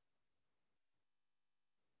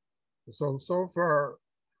 So far,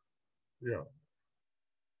 yeah.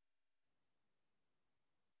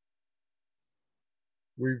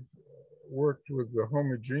 We've worked with the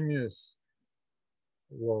homogeneous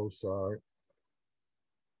loci,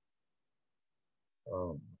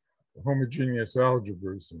 homogeneous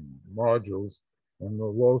algebras and modules, and the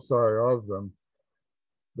loci of them.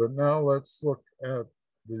 But now let's look at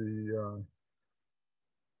the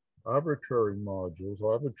arbitrary modules,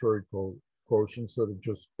 arbitrary quotients that are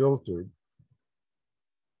just filtered.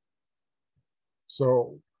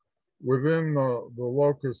 So within the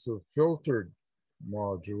locus of filtered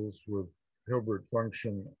modules with Hilbert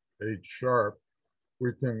function H sharp,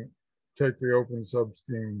 we can take the open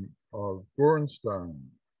subscheme of Gorenstein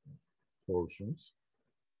quotients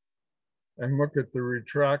and look at the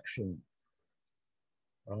retraction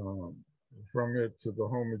from it to the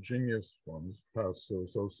homogeneous ones, past the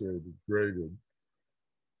associated graded.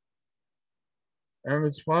 And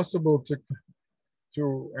it's possible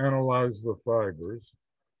to analyze the fibers.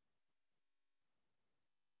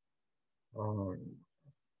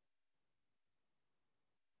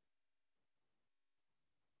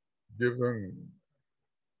 Given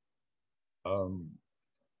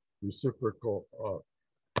reciprocal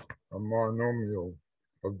a monomial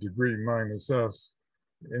of degree minus s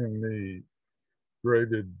in the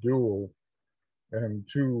graded dual and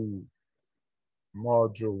two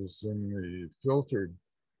modules in the filtered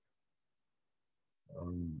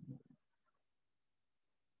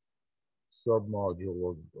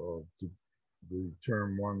submodule of the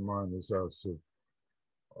term 1 minus s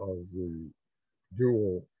of the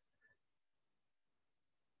dual.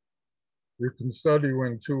 You can study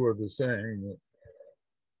when two are the same.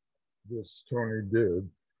 This Tony did,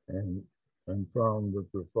 and found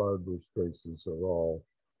that the fiber spaces are all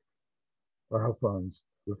affines.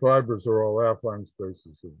 The fibers are all affine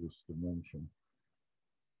spaces of this dimension.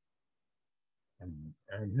 And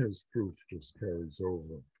his proof just carries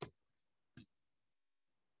over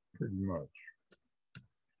pretty much.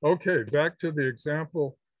 Okay, back to the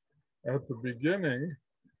example at the beginning.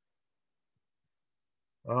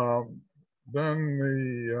 Then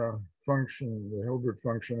the function, the Hilbert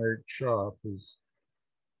function H sharp is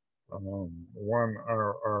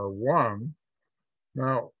 1RR1.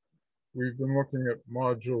 Now, we've been looking at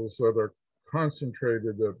modules that are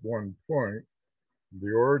concentrated at one point,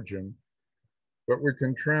 the origin, but we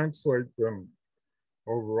can translate them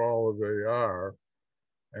over all of AR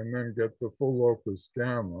and then get the full locus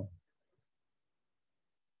gamma.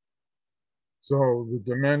 So the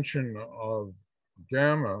dimension of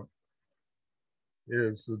gamma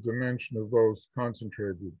is the dimension of those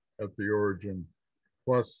concentrated at the origin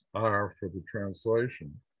plus R for the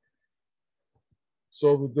translation.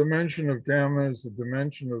 So the dimension of gamma is the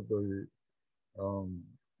dimension of the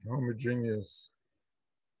homogeneous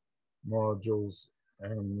modules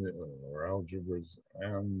and the, or algebras,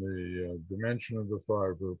 and the dimension of the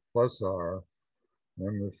fiber plus R.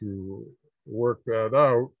 And if you work that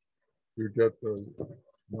out, you get the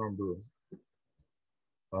number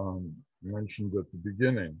mentioned at the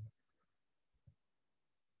beginning.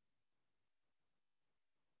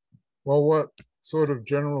 Well, what sort of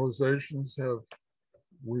generalizations have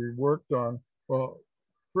we worked on? Well,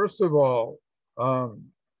 first of all,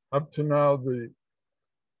 up to now, the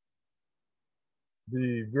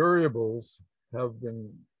variables have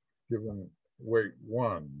been given weight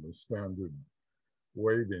 1, the standard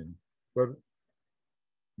weighting, but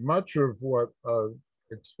much of what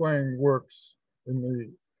explained works in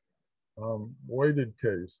the weighted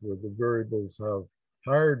case, where the variables have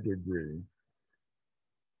higher degree.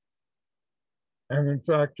 And in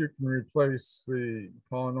fact, you can replace the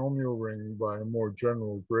polynomial ring by a more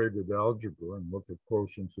general graded algebra and look at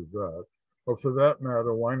quotients of that. But for that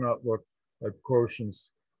matter, why not look at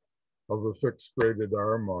quotients of a fixed graded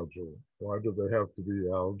R module? Why do they have to be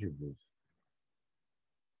algebras?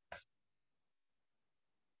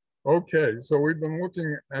 Okay, so we've been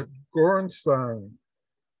looking at Gorenstein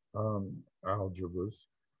algebras,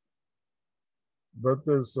 but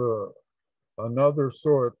there's another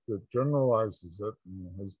sort that generalizes it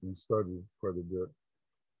and has been studied quite a bit.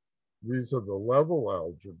 These are the level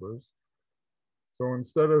algebras. So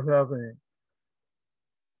instead of having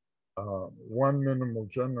one minimal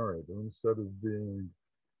generator, instead of being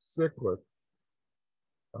cyclic,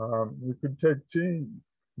 you could take T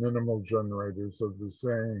minimal generators of the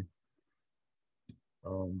same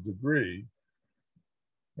degree.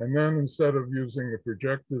 And then instead of using the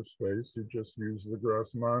projective space, you just use the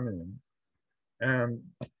Grassmannian. And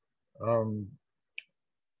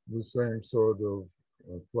the same sort of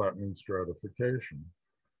flattening stratification.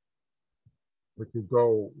 We could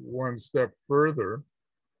go one step further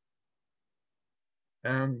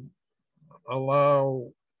and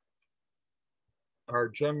allow our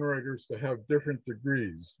generators to have different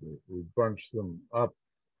degrees. We bunch them up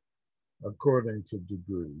according to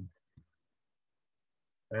degree.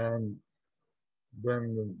 And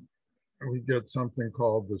then we get something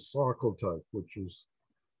called the Sockle type, which is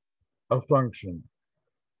a function.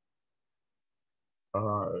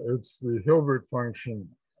 It's the Hilbert function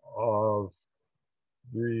of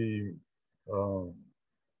the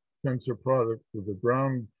tensor product with the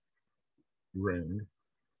ground ring.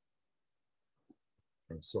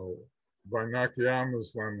 And so by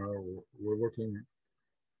Nakayama's lemma, we're looking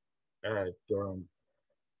at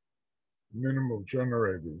minimal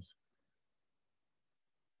generators.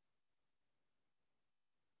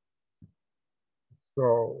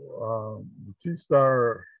 So the T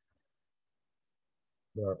star,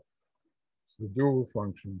 that's the dual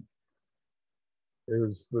function,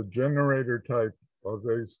 is the generator type of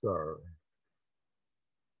A star.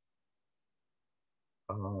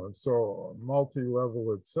 So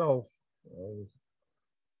multi-level itself is,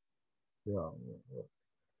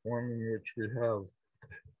 one in which we have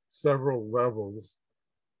several levels,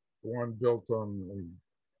 one built on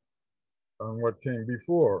what came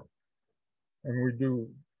before. And we do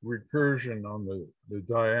recursion on the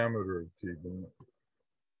diameter of T,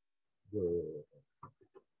 the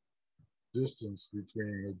distance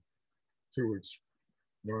between the two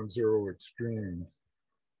non-zero extremes.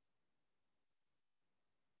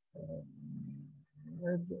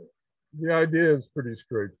 The idea is pretty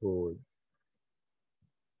straightforward.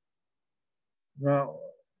 Now,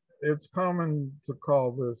 it's common to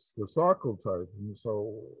call this the Sockle type. And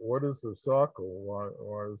so what is the Sockle?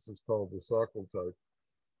 Why is this called the Sockle type?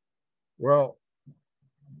 Well,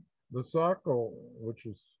 the Sockle, which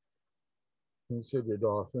is considered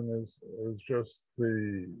often, is just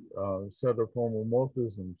the set of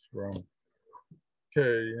homomorphisms from K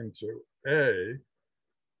into A.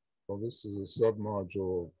 Well, this is a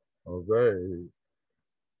submodule of A.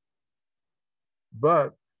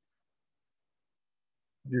 But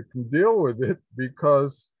you can deal with it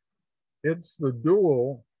because it's the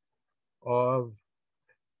dual of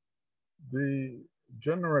the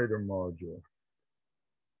generator module,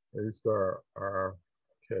 A star R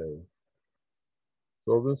K.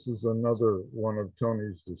 So this is another one of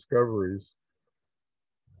Tony's discoveries,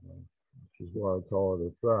 which is why I call it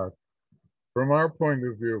a fact. From our point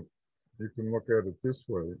of view, you can look at it this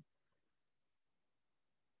way.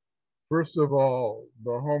 First of all,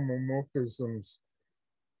 the homomorphisms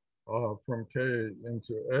from K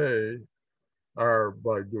into A are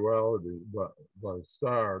by duality, by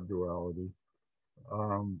star duality.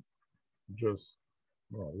 just,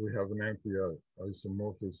 well, we have an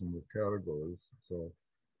anti-isomorphism of categories. So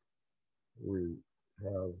we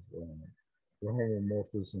have the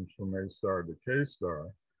homomorphisms from A star to K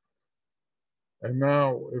star. And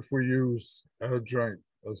now if we use adjoint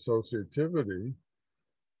associativity,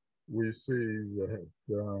 we see that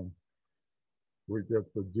we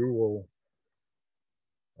get the dual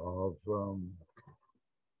of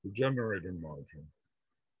the generator margin.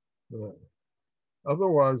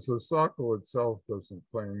 Otherwise, the socle itself doesn't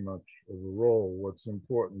play much of a role. What's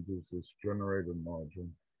important is this generator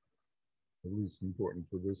margin, at least important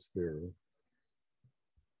for this theory.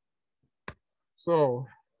 So,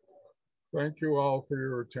 thank you all for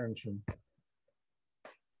your attention.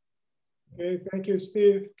 Okay, thank you,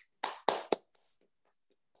 Steve.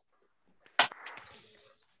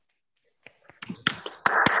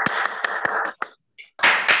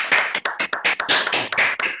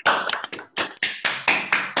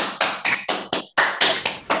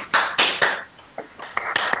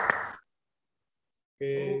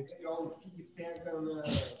 Okay.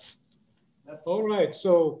 All right,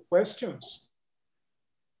 so questions?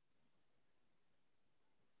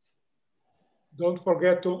 Don't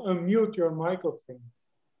forget to unmute your microphone.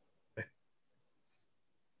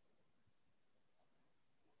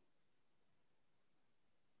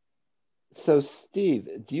 So,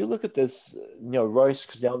 Steve, do you look at this?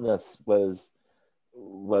 Royce-Knellness was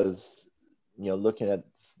looking at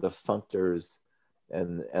the functors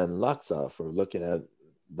and Luxoff were looking at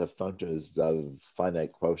the functors of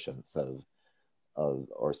finite quotients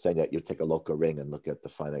or saying that you take a local ring and look at the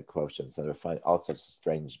finite quotients and find all sorts of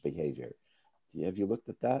strange behavior. Have you looked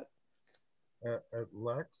at that? At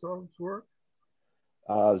Luxoff's work?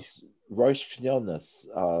 Royce-Knellness,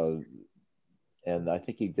 and I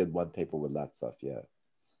think he did one paper with Luxoff, yeah.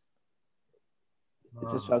 It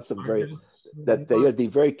just found some that they would be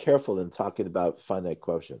very careful in talking about finite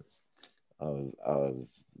quotients of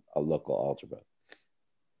a local algebra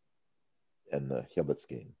and the Hilbert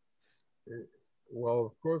scheme. Well,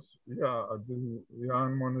 of course, yeah. Did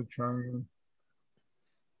Jan want to chime in?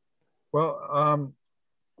 Well,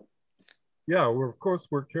 yeah. Of course,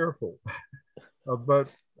 we're careful, but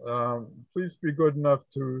please be good enough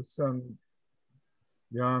to send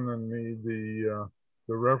Jan and me the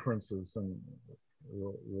references, and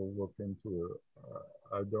we'll look into it.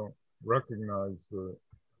 I don't recognize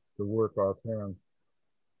the work offhand.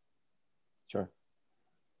 Sure.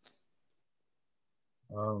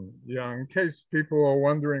 Yeah, in case people are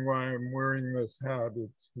wondering why I'm wearing this hat,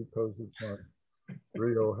 it's because it's my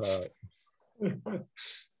Rio hat.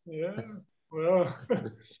 Yeah, well,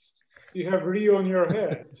 you have Rio on your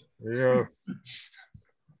head. Yes.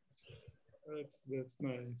 That's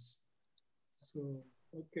nice. So,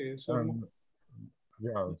 okay, so.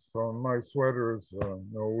 Yeah, so my sweater is a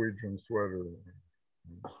Norwegian sweater,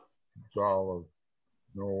 doll of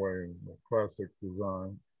Norway, classic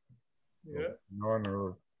design. Yeah. In honor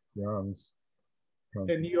of Jan's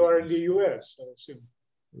country. And you are in the US, I assume.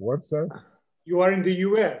 What's that? You are in the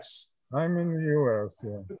US. I'm in the US,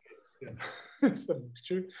 yeah. Yeah. So it's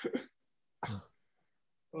true.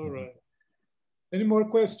 All right. Any more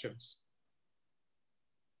questions?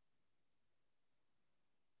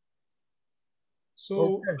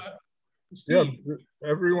 So, okay. Steve, yeah,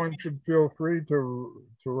 everyone should feel free to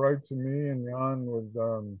write to me and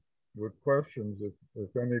Jan with questions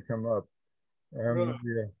if any come up. And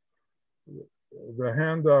right. The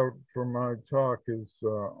handout for my talk is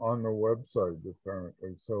on the website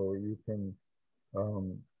apparently, so you can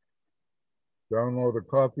download a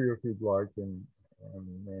copy if you'd like and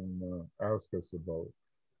ask us about it.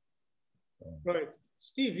 Right.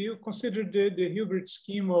 Steve, you considered the Hilbert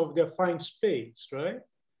scheme of the affine space, right?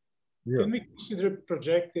 Yeah. Can we consider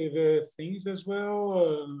projective things as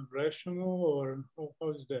well, rational, or how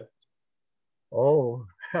is that? Oh,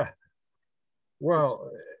 well,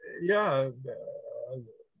 yeah.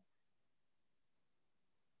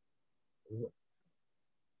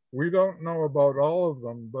 We don't know about all of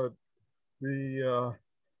them, but the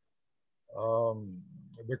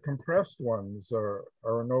compressed ones are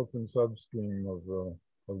an open subscheme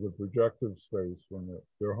of the projective space when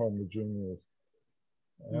they're homogeneous.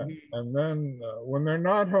 Mm-hmm. And then when they're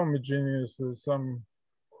not homogeneous, there's some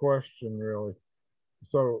question really.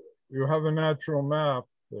 So you have a natural map,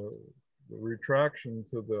 the retraction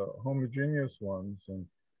to the homogeneous ones,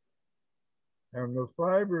 and the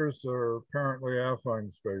fibers are apparently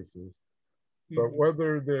affine spaces. But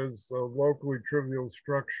whether there's a locally trivial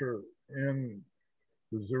structure in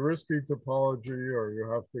the Zariski topology, or you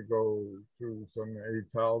have to go to some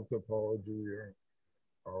étale topology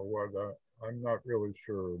or what, I'm not really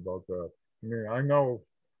sure about that. I mean, I know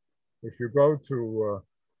if you go to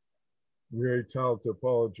Vietale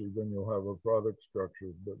topology, then you'll have a product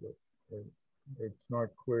structure, but it's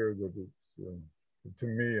not clear that it's, to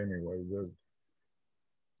me anyway, that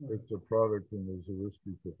it's a product in the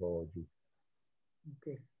Zariski topology.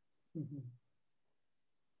 Okay. Mm-hmm.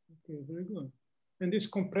 Okay, very good. And these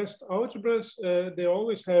compressed algebras, they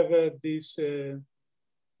always have this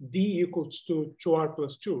D equals to 2R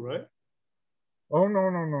plus 2, right? Oh, no.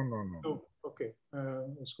 Oh, okay. I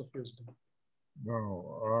was confused.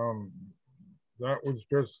 No, that was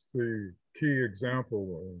just the key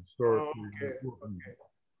example historically. Oh,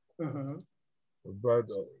 okay. But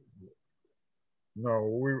no,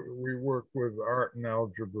 we work with art and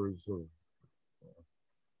algebras of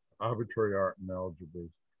arbitrary art and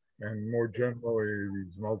algebras, and more generally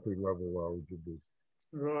these multi-level algebras.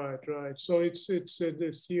 Right. So it's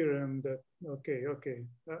the theorem that okay.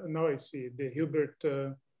 Now I see the Hilbert.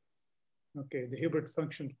 Okay, the Hilbert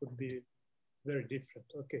function could be very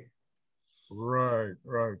different. Okay. Right.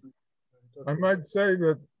 Okay. I might say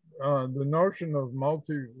that the notion of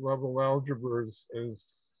multi-level algebras is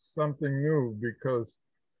something new because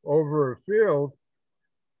over a field,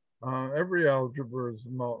 every algebra is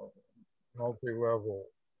multi-level.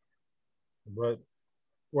 But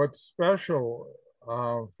what's special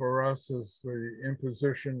for us is the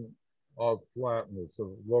imposition of flatness,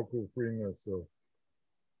 of local freeness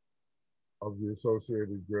of the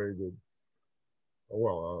associated graded,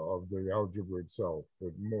 well, of the algebra itself,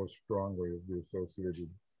 but more strongly of the associated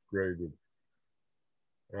graded.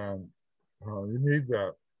 And you need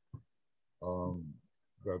that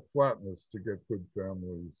that flatness to get good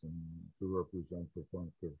families and to represent the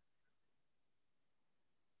functor.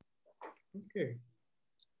 Okay.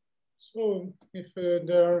 So if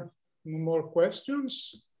there are no more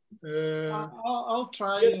questions, I'll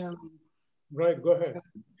try. Yes. And right, go ahead.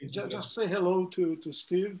 Just say hello to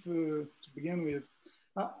Steve to begin with.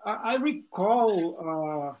 I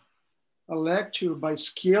recall a lecture by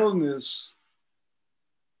Skelnes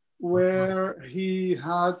where he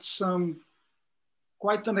had some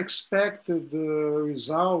quite unexpected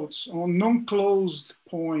results on non-closed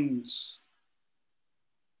points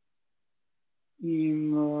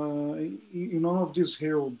in one of these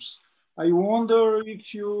Hilbs. I wonder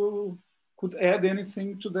if you could add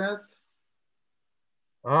anything to that.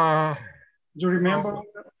 Do you remember?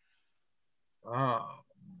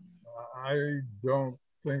 I don't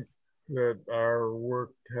think that our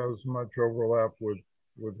work has much overlap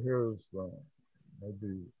with his.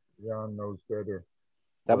 Maybe Jan knows better.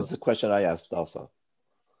 That was the question I asked also.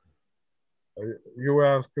 You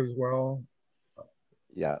asked as well?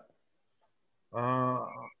 Yeah.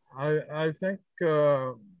 I think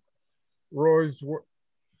Roy's work,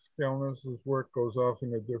 Skelnes's work goes off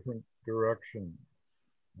in a different direction.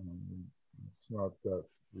 It's not that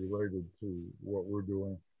related to what we're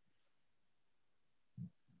doing.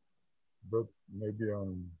 But maybe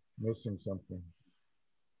I'm missing something.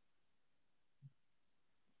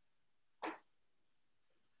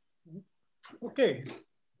 Okay,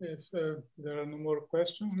 if there are no more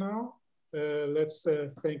questions now, let's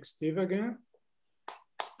thank Steve again.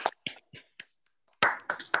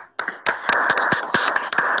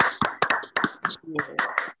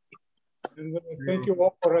 And thank you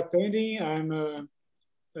all for attending. I'm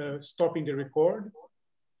stopping the record.